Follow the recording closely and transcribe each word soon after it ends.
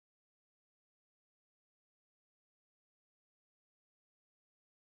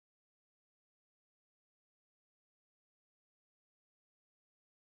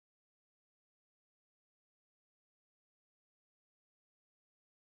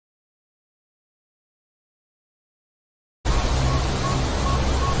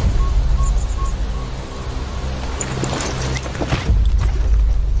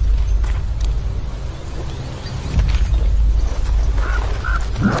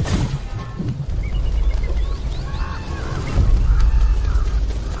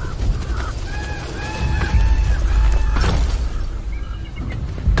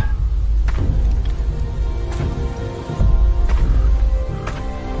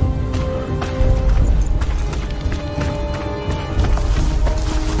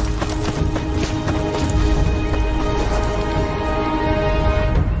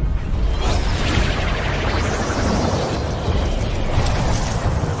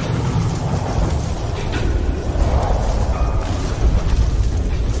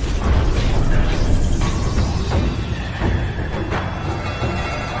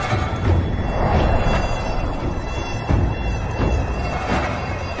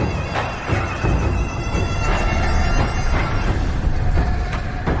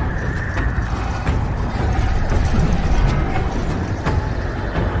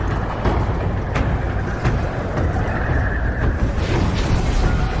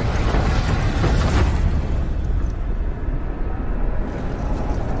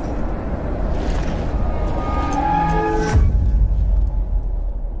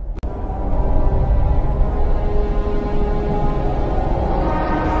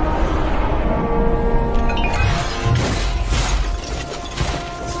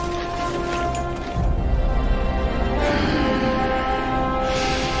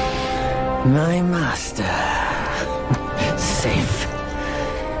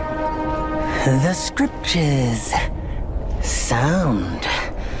The scriptures sound.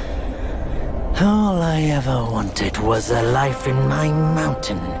 All I ever wanted was a life in my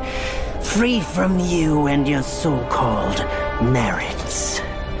mountain, free from you and your so-called merits.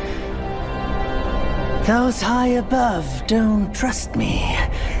 Those high above don't trust me.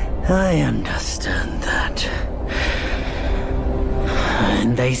 I understand that.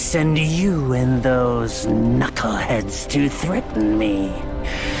 And they send you and those knuckleheads to threaten me.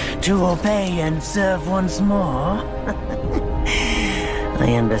 To obey and serve once more.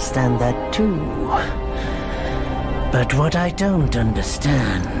 I understand that too. But what I don't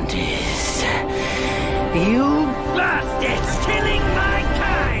understand is... you bastards killing my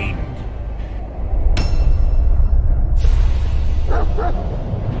kind!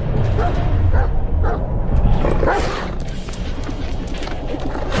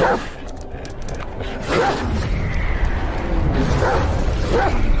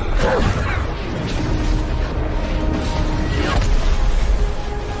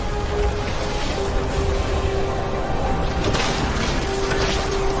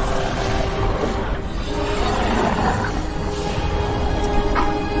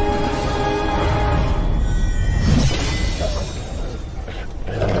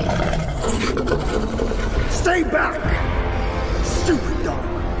 Stay back! Stupid dog!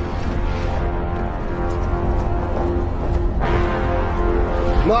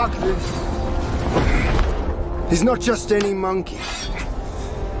 Mark this. He's not just any monkey.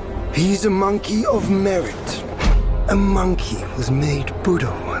 He's a monkey of merit. A monkey was made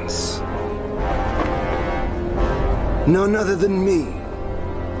Buddha once. None other than me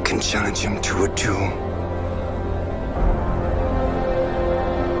can challenge him to a duel.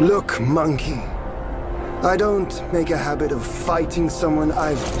 Look, monkey. I don't make a habit of fighting someone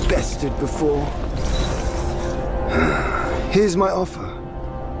I've bested before. Here's my offer.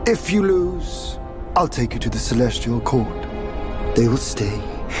 If you lose, I'll take you to the Celestial Court. They will stay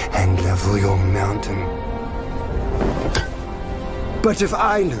and level your mountain. But if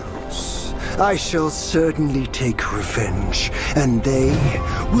I lose, I shall certainly take revenge, and they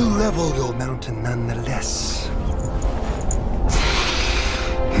will level your mountain nonetheless.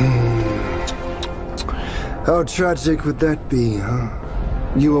 How tragic would that be, huh?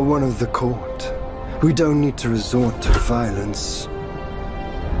 You are one of the court. We don't need to resort to violence.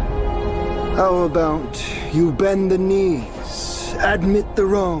 How about you bend the knees, admit the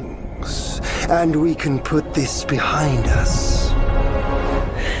wrongs, and we can put this behind us?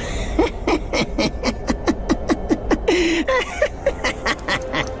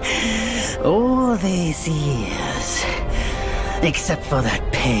 All these years, except for that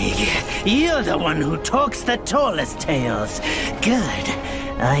pig, you're the one who talks the tallest tales. Good,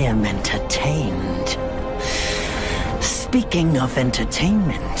 I am entertained. Speaking of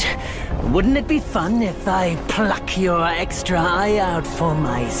entertainment, wouldn't it be fun if I pluck your extra eye out for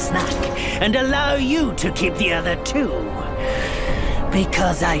my snack and allow you to keep the other two?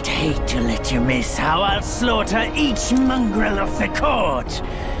 Because I'd hate to let you miss how I'll slaughter each mongrel of the court.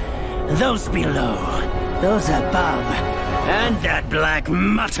 Those below, those above, and that black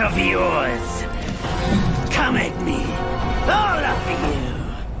mutt of yours. Come at me, all of you.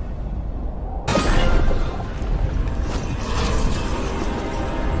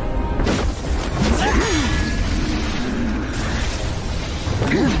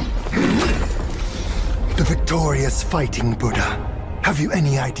 The victorious fighting Buddha. Have you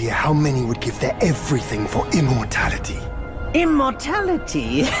any idea how many would give their everything for immortality?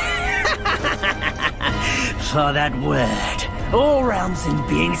 Immortality? For that word, all realms and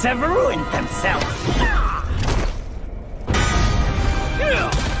beings have ruined themselves.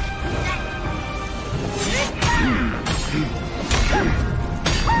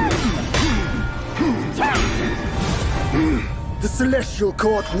 The Celestial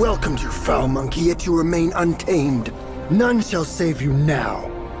Court welcomed you, foul monkey, yet you remain untamed. None shall save you now.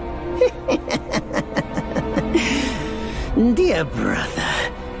 Dear brother,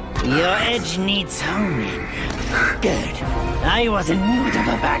 your edge needs honing. Good. I was in need of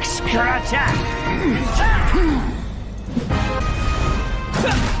a back scratcher.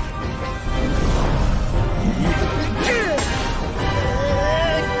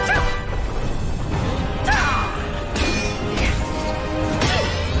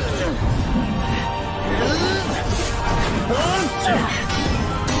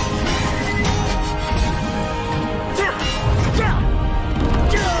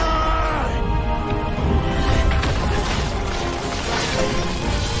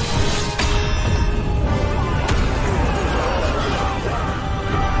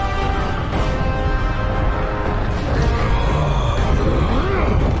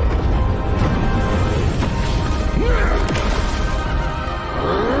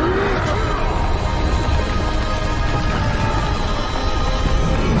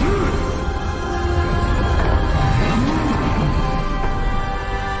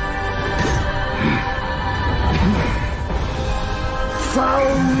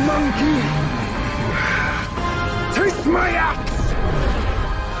 foul monkey! Taste my axe!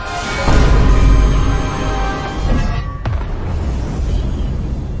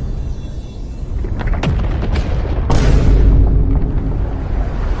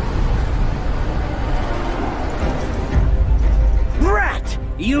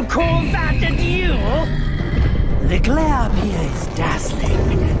 You call that a duel? The glare up here is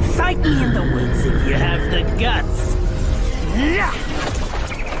dazzling. Fight me in the woods if you have the guts.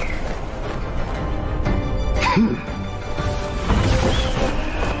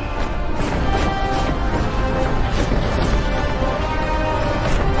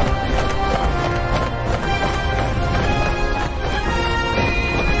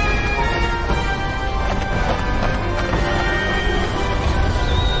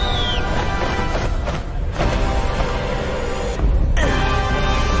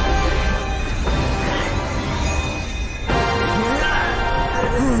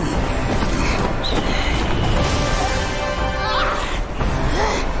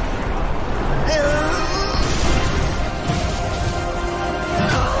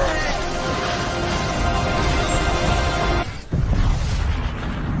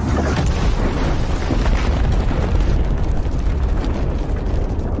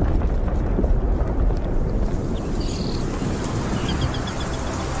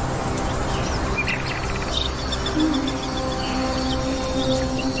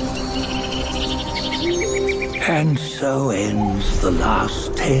 And so ends the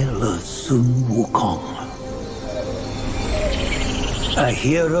last tale of Sun Wukong. A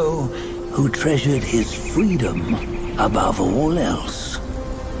hero who treasured his freedom above all else.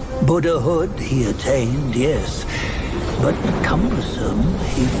 Buddhahood he attained, yes, but cumbersome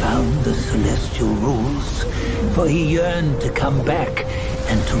he found the celestial rules, for he yearned to come back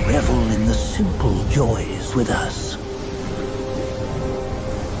and to revel in the simple joys with us.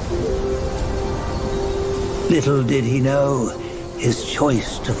 Little did he know, his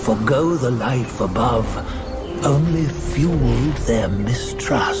choice to forgo the life above only fueled their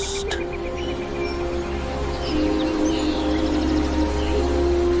mistrust.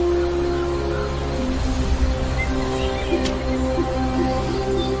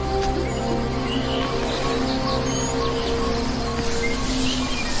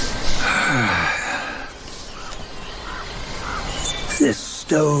 This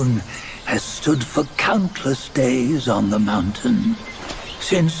stone has stood for countless days on the mountain.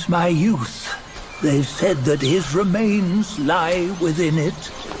 Since my youth, they've said that his remains lie within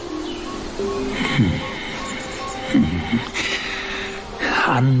it.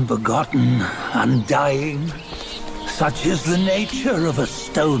 Unbegotten, undying, such is the nature of a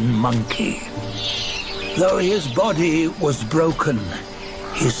stone monkey. Though his body was broken,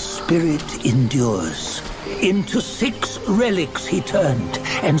 his spirit endures. Into 6 relics he turned,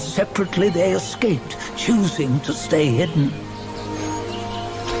 and separately they escaped, choosing to stay hidden.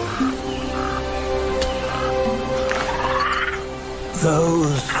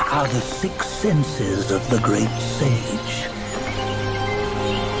 Those are the 6 senses of the great sage.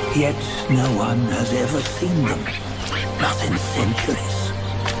 Yet no one has ever seen them, not in centuries.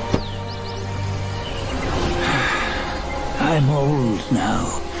 I'm old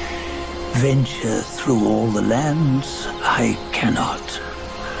now. Venture through all the lands I cannot.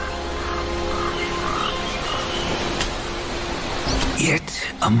 Yet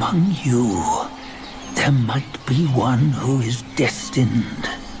among you, there might be one who is destined.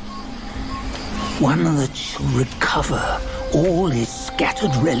 One that shall recover all his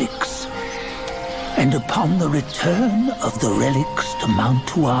scattered relics. And upon the return of the relics to Mount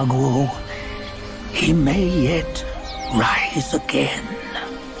Tuaguo, he may yet rise again.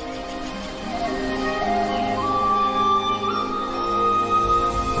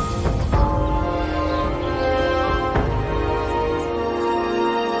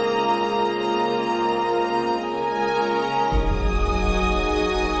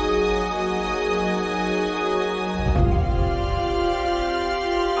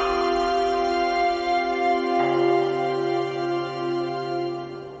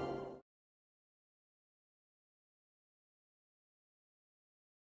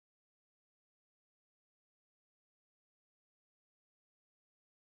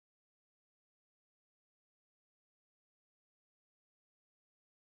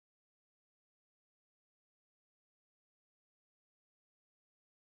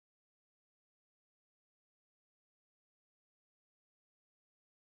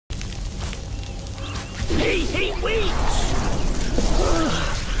 He waits!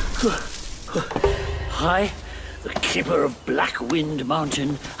 I, the keeper of Black Wind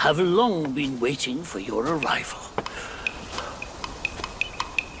Mountain, have long been waiting for your arrival.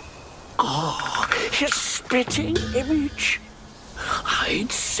 a spitting image,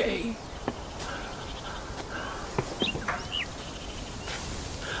 I'd say.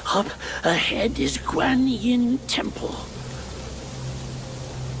 Up ahead is Guan Yin Temple.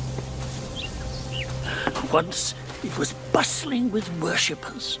 Once it was bustling with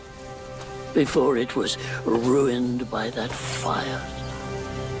worshippers, before it was ruined by that fire.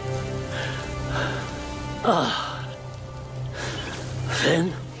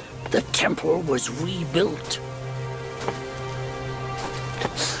 Then the temple was rebuilt.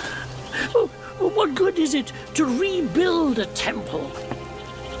 What good is it to rebuild a temple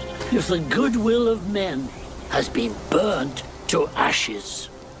if the goodwill of men has been burnt to ashes?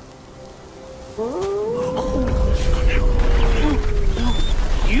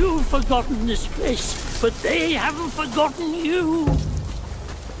 You've forgotten this place, but they haven't forgotten you.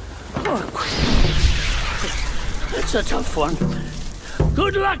 It's a tough one.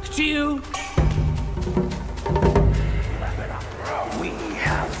 Good luck to you. We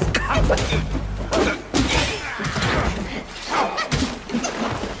have company.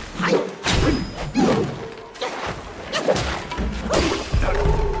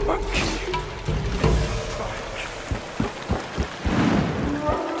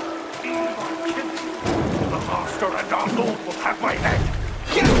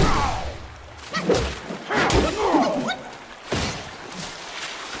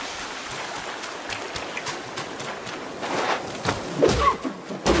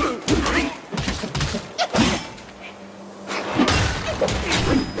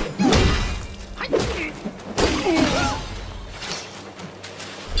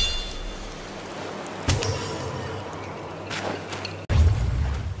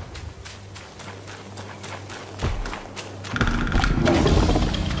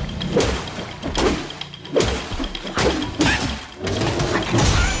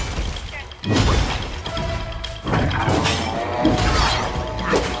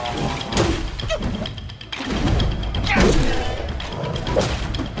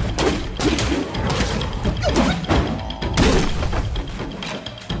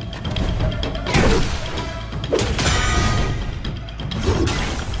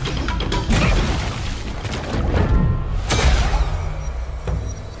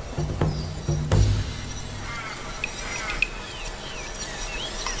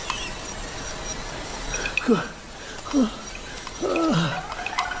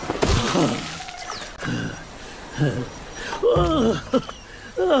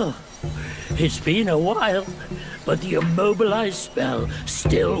 It's been a while, but the immobilized spell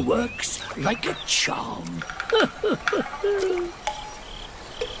still works like a charm.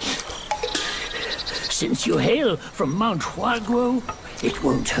 Since you hail from Mount Huaguo, it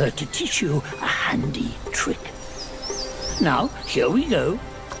won't hurt to teach you a handy trick. Now, here we go.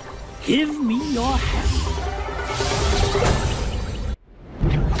 Give me your hand.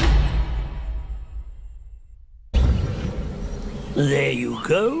 There you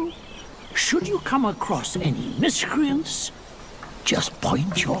go. Should you come across any miscreants, just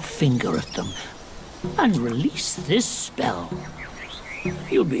point your finger at them and release this spell.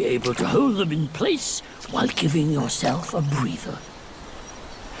 You'll be able to hold them in place while giving yourself a breather.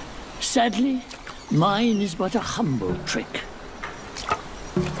 Sadly, mine is but a humble trick.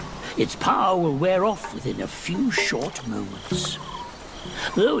 Its power will wear off within a few short moments,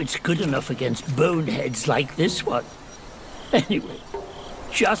 though it's good enough against boneheads like this one. Anyway,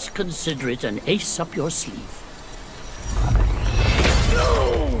 just consider it an ace up your sleeve.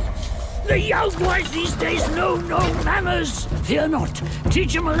 No! The Yaoguais these days know no manners! Fear not,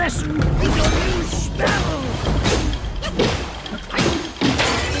 teach them a lesson with your new spell!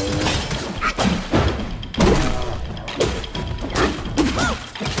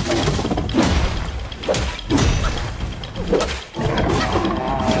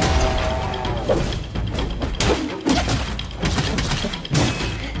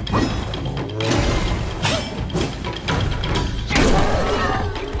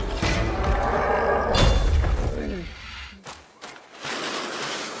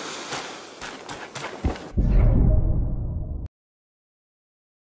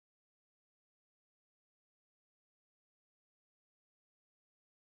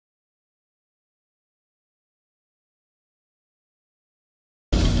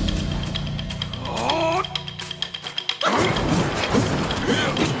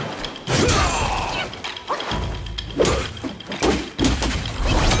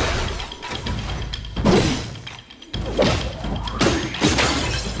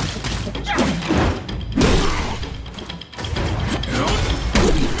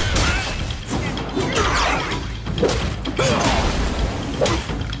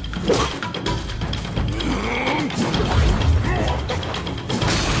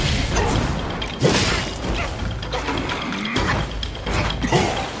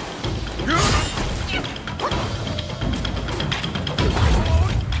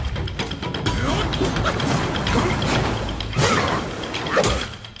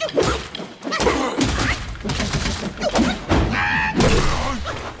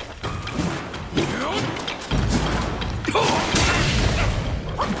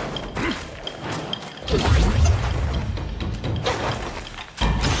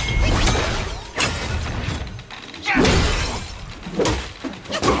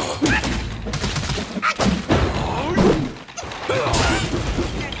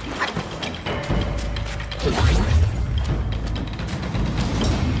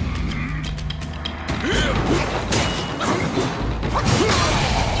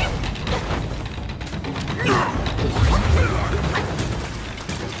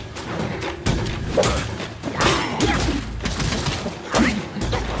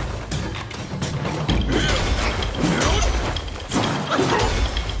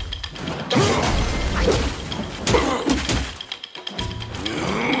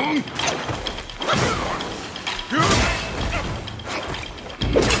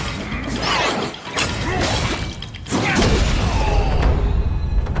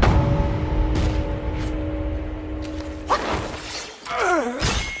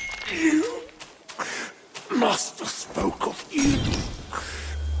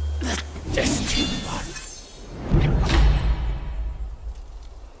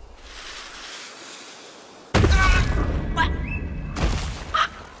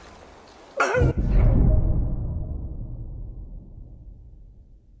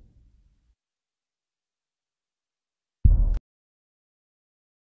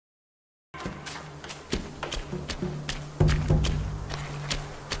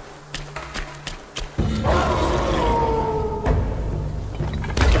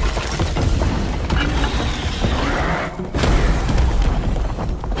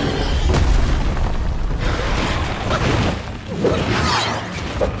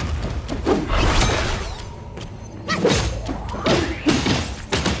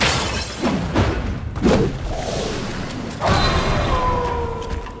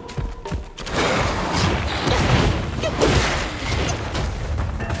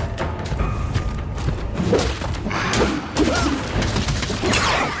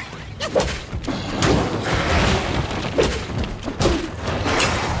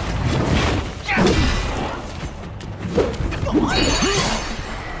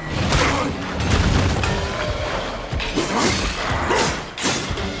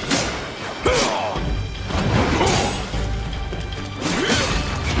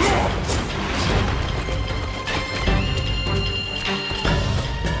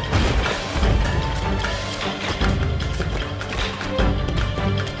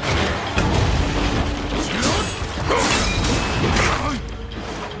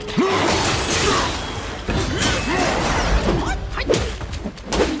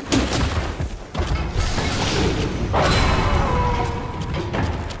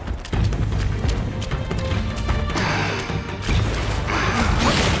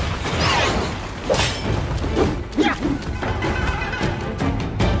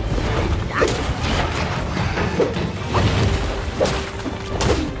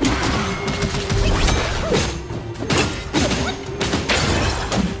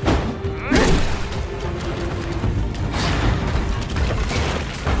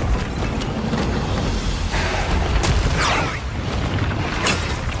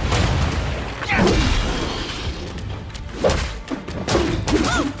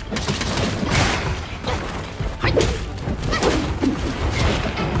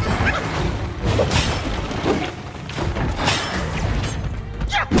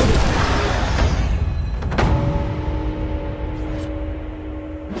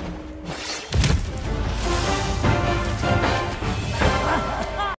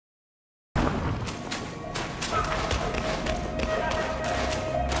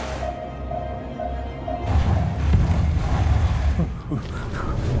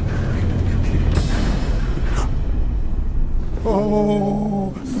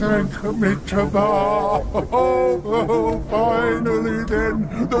 Oh, thank Mitzvah. Oh, finally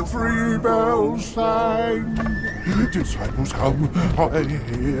then the 3 bells sang. Disciples come, I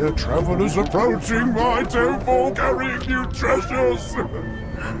hear travelers approaching my temple carrying new treasures.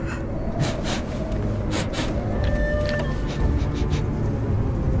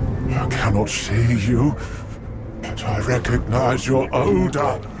 I cannot see you, but I recognize your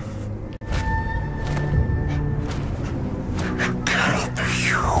odor. It cannot be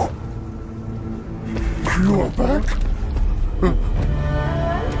you. You are back?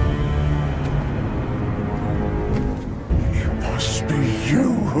 It must be you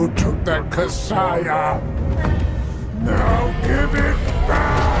who took that Kasaya. Now give it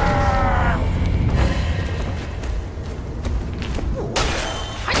back!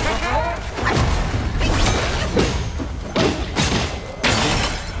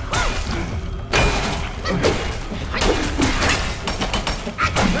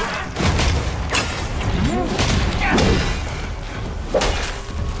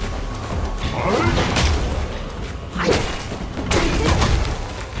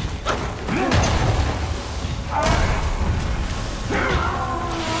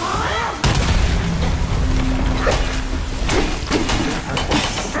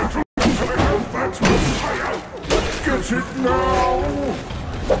 Get it now!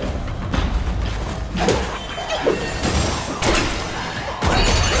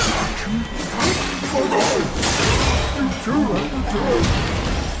 You two have to do it!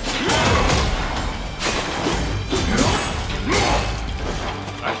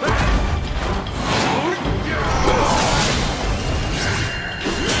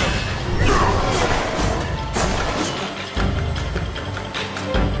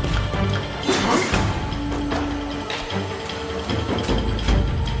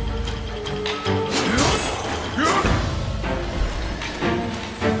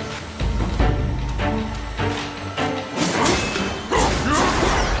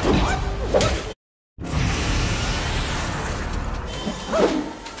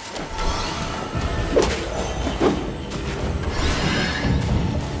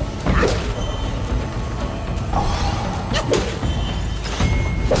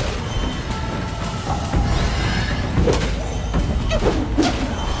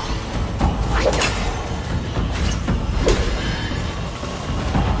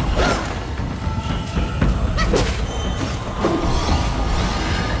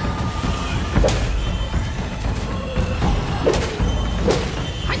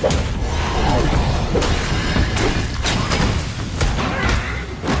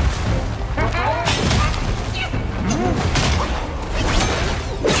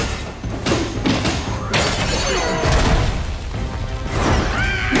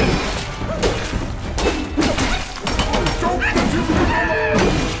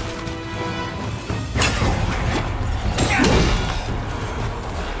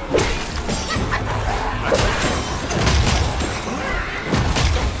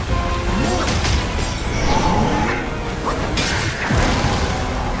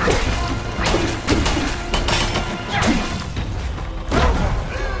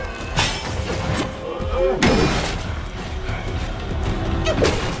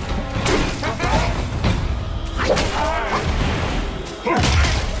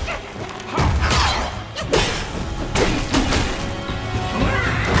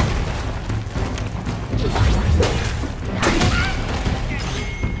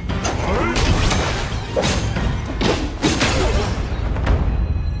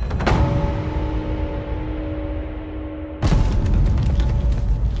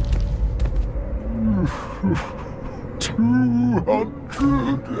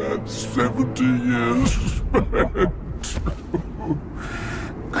 Years spent.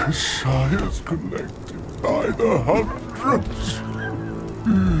 Kasayas collected by the hundreds.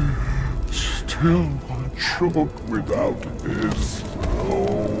 Still one short without his.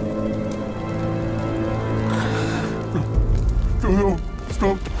 No,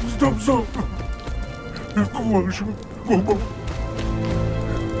 stop. Go.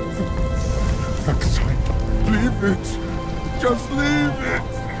 The Kasaya, leave it. Just leave it.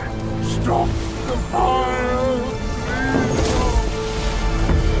 Stop the fire!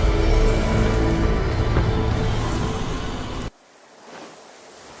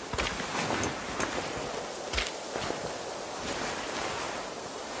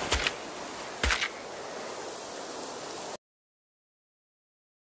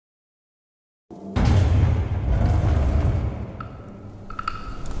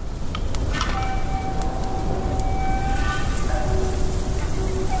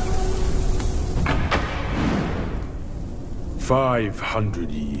 Please. 500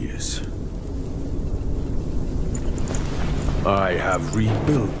 years. I have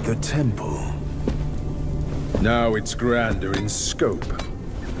rebuilt the temple. Now it's grander in scope.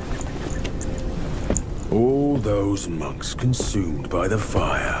 All those monks consumed by the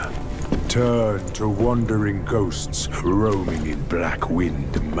fire turned to wandering ghosts roaming in Black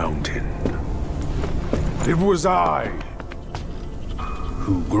Wind Mountain. It was I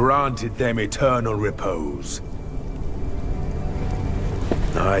who granted them eternal repose.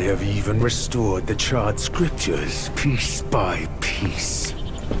 I have even restored the charred scriptures piece by piece.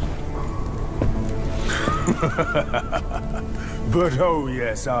 But oh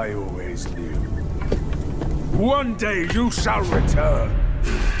yes, I always knew. One day you shall return.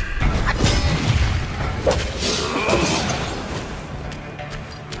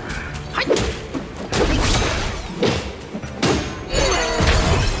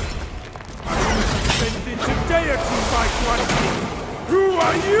 Who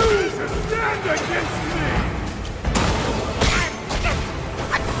are you to stand against me?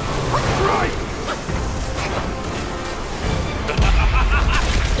 Right!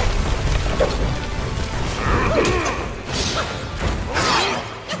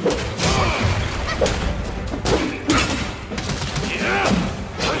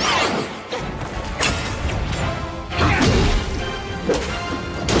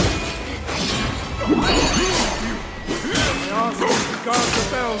 Guard the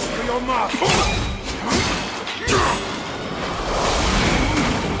bells for your master!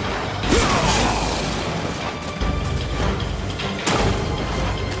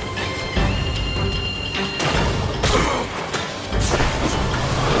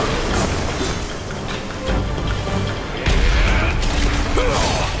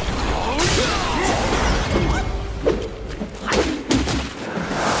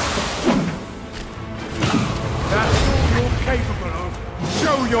 That's all you're capable of.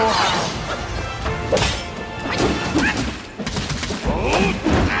 Show your hand!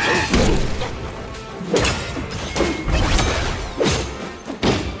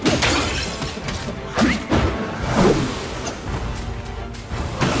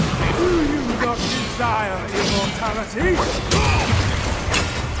 Do you not desire immortality?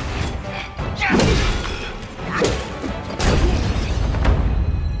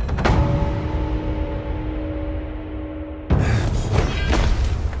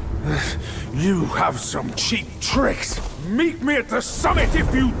 You have some cheap tricks! Meet me at the summit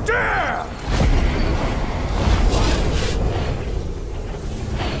if you dare!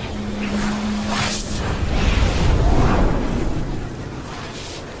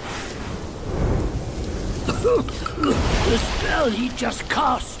 The spell he just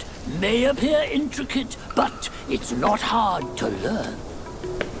cast may appear intricate, but it's not hard to learn.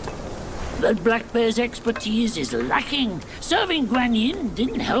 That Black Bear's expertise is lacking. Serving Guan Yin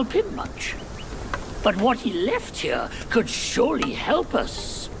didn't help him much. But what he left here could surely help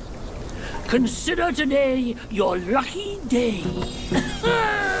us. Consider today your lucky day.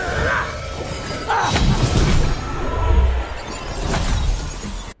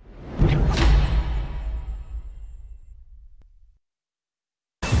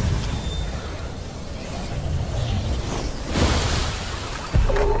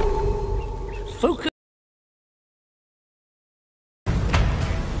 Focus.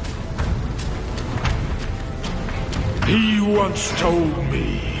 He once told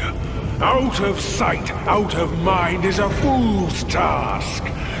me, out of sight, out of mind is a fool's task.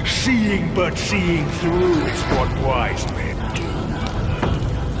 Seeing but seeing through is what wise men do.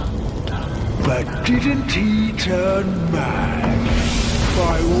 But didn't he turn mad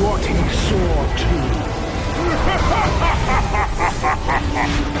by what he saw too?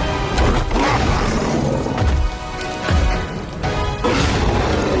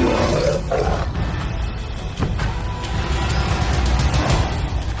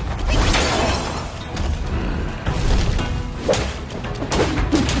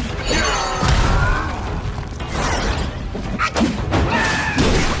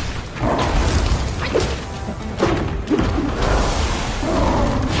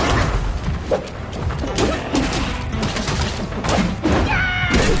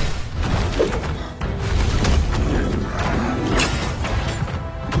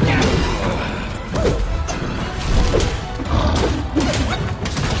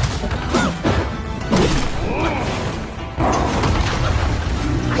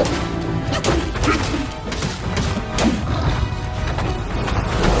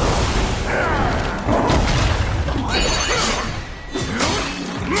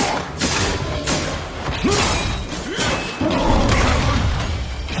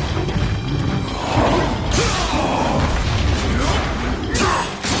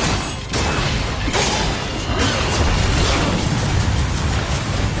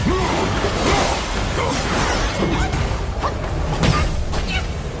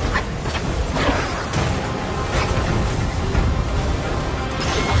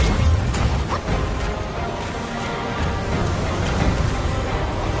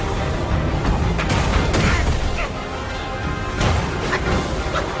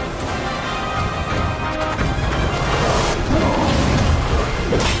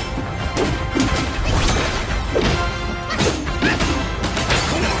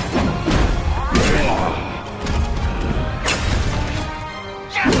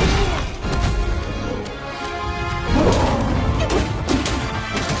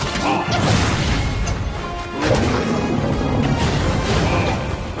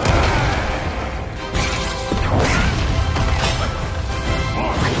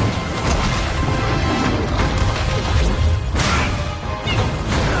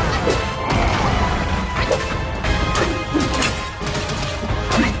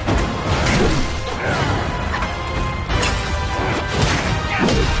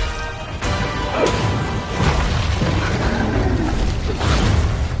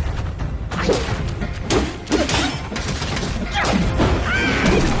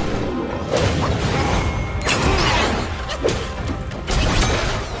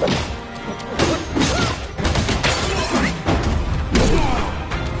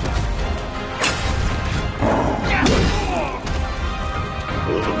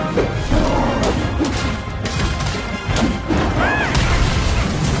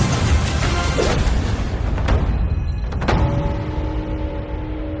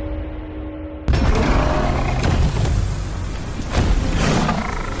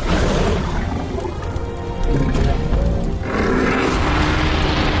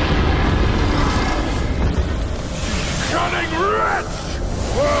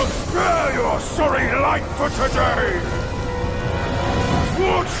 sorry life for today!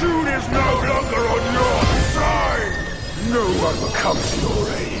 Fortune is no longer on your side! No one will come to your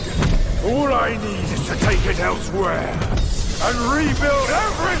aid. All I need is to take it elsewhere and rebuild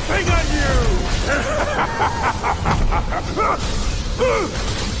everything anew!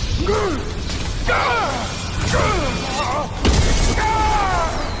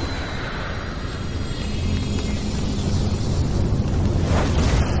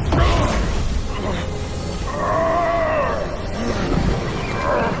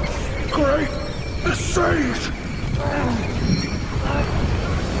 Great sage!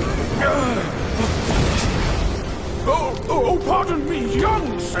 Oh, pardon me,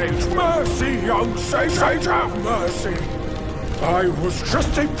 young sage! Mercy, young sage! Sage, have mercy! I was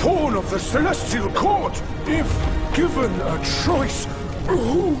just a pawn of the Celestial Court. If given a choice,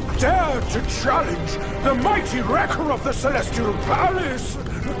 who dared to challenge the mighty wrecker of the Celestial Palace?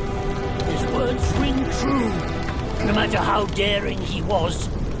 His words ring true. No matter how daring he was,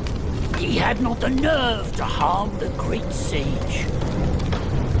 he had not the nerve to harm the great sage.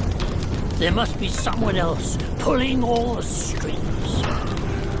 There must be someone else pulling all the strings.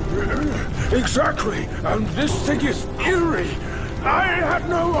 Exactly, and this thing is eerie. I had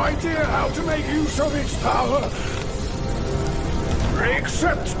no idea how to make use of its power,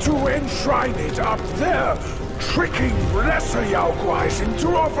 except to enshrine it up there, tricking lesser Yaoguais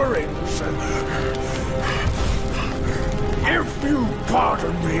into offerings. If you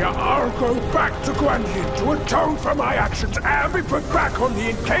pardon me, I'll go back to Guanyin to atone for my actions and be put back on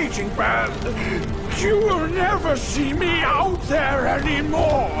the engaging band. You will never see me out there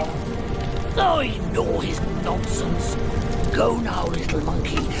anymore. Oh, ignore his nonsense. Go now, little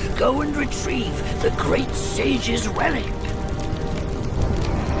monkey. Go and retrieve the great sage's relic.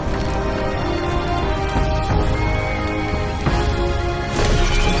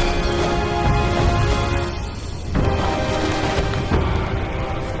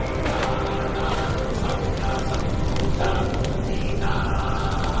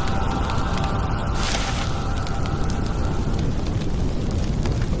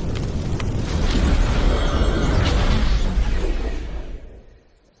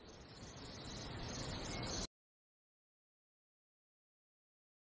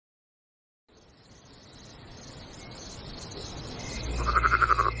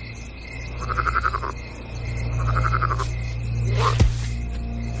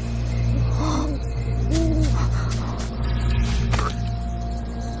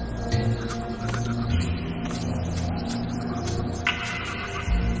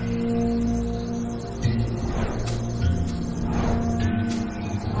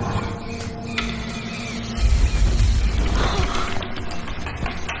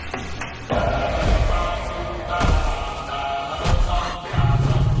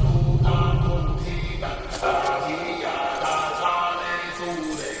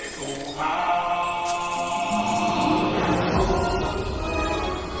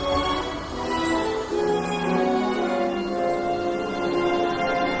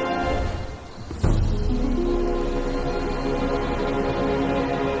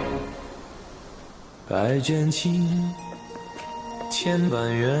百卷情，千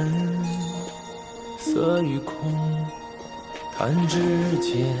万缘，色与空，弹指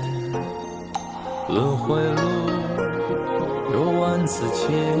间。轮回路，有万次劫，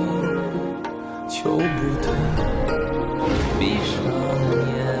求不得，闭上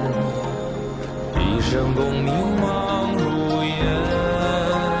眼，一生功名忙如烟，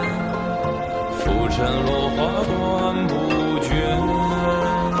浮沉落花断不绝。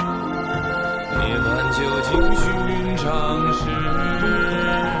涅槃究竟寻常事，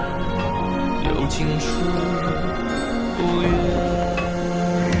有情处不远。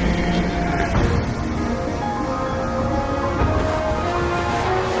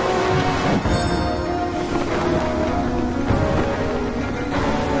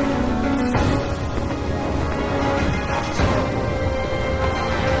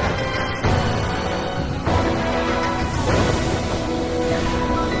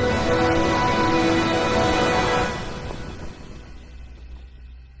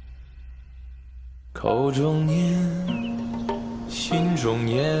口中念，心中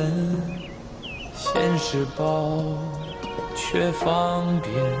言，现世报，却方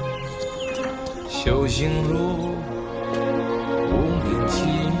便。修行路，无名迹，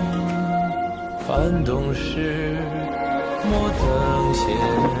翻动时，莫等闲。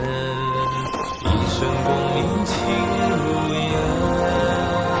一生功名情如烟，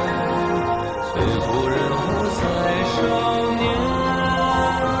最不忍无才少年。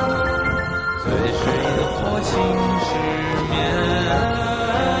最是萤火情失眠，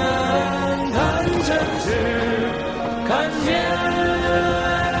叹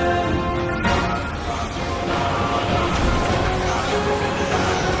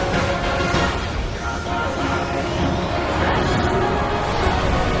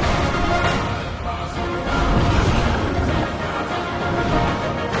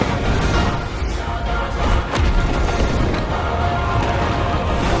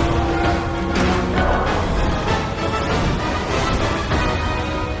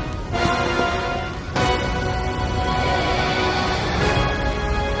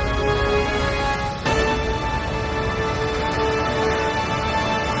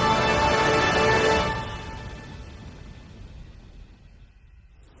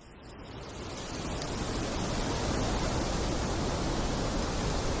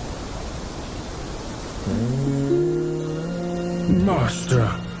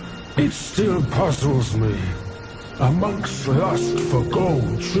Master, it still puzzles me. A monk's lust for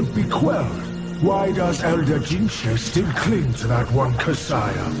gold should be quelled. Why does Elder Jinche still cling to that one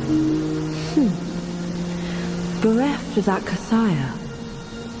Kasaya? Bereft of that Kasaya,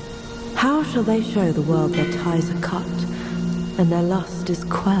 how shall they show the world their ties are cut and their lust is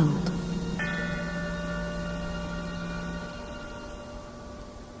quelled?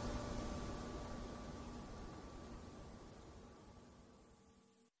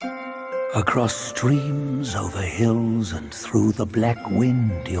 Across streams, over hills, and through the black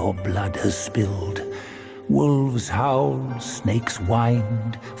wind your blood has spilled. Wolves howl, snakes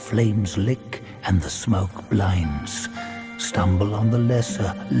wind, flames lick, and the smoke blinds. Stumble on the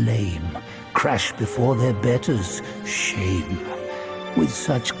lesser, lame, crash before their betters, shame. With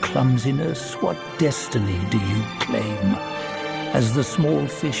such clumsiness, what destiny do you claim? As the small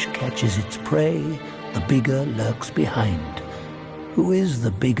fish catches its prey, the bigger lurks behind. Who is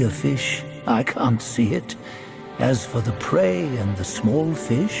the bigger fish? I can't see it. As for the prey and the small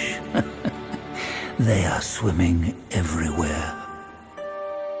fish, they are swimming everywhere.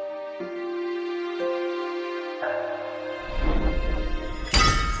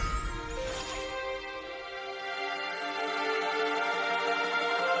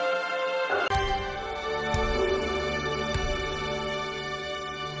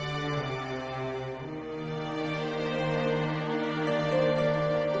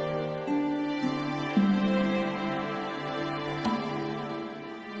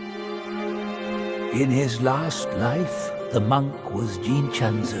 In his last life, the monk was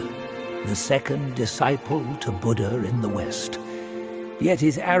Jinchanzi, the second disciple to Buddha in the West. Yet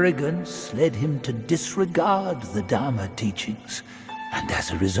his arrogance led him to disregard the Dharma teachings, and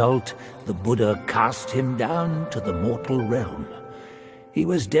as a result, the Buddha cast him down to the mortal realm. He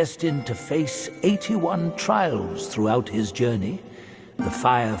was destined to face 81 trials throughout his journey. The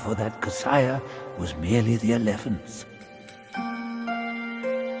fire for that Kasaya was merely the 11th.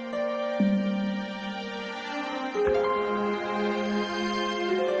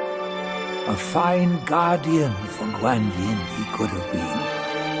 A fine guardian for Guan Yin he could have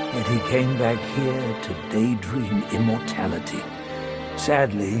been, yet he came back here to daydream immortality.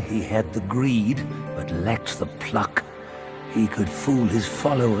 Sadly, he had the greed, but lacked the pluck. He could fool his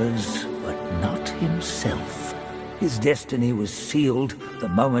followers, but not himself. His destiny was sealed the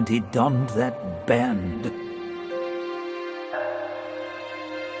moment he donned that band.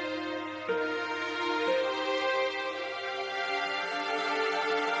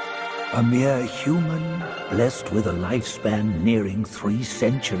 A mere human, blessed with a lifespan nearing 3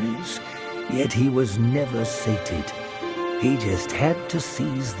 centuries, yet he was never sated. He just had to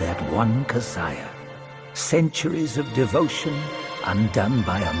seize that one Kasaya. Centuries of devotion undone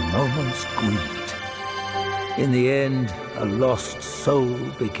by a moment's greed. In the end, a lost soul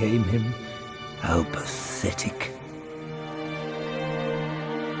became him. How pathetic.